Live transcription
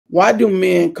Why do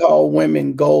men call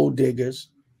women gold diggers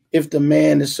if the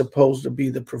man is supposed to be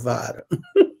the provider?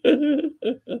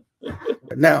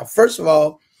 Now, first of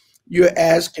all, you're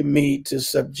asking me to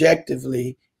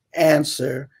subjectively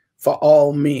answer for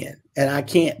all men, and I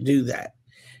can't do that.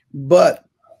 But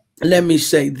let me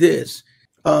say this.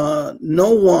 No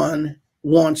one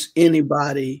wants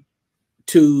anybody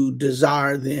to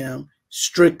desire them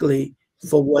strictly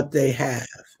for what they have.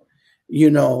 You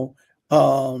know,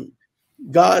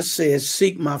 God says,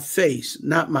 seek my face,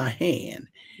 not my hand.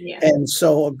 Yeah. And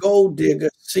so a gold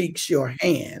digger seeks your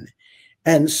hand.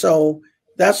 And so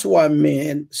that's why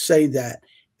men say that.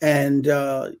 And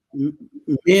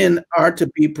men are to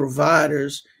be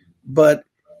providers, but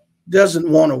doesn't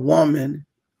want a woman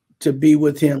to be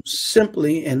with him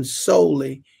simply and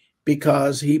solely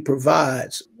because he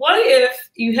provides. What if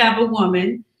you have a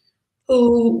woman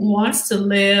who wants to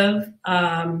live,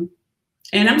 and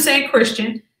I'm saying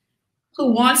Christian,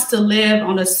 who wants to live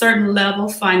on a certain level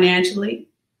financially,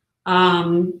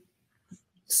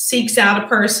 seeks out a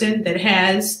person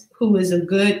who is a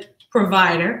good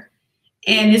provider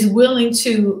and is willing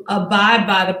to abide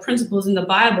by the principles in the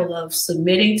Bible of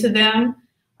submitting to them,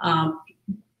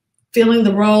 filling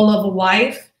the role of a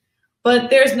wife, but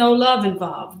there's no love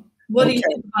involved. What do you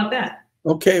think about that?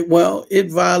 Okay, well,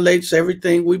 it violates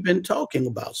everything we've been talking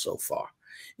about so far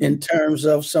in terms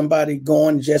of somebody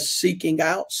going just seeking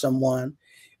out someone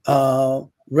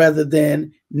rather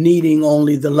than needing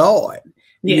only the Lord.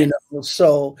 Yes. You know,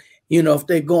 so, you know, if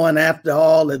they're going after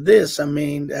all of this, I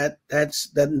mean, that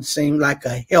doesn't seem like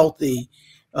a healthy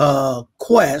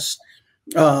quest.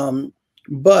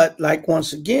 But like,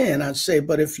 once again, I'd say,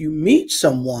 but if you meet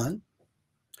someone,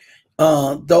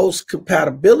 those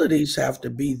compatibilities have to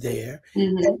be there.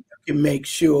 Mm-hmm. And you can make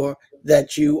sure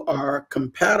that you are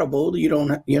compatible. You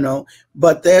don't, you know,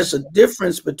 but there's a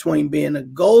difference between being a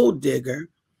gold digger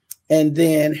and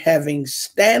then having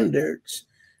standards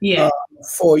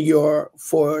for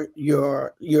yourself,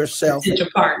 potential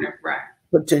partner, right?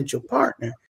 Potential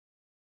partner.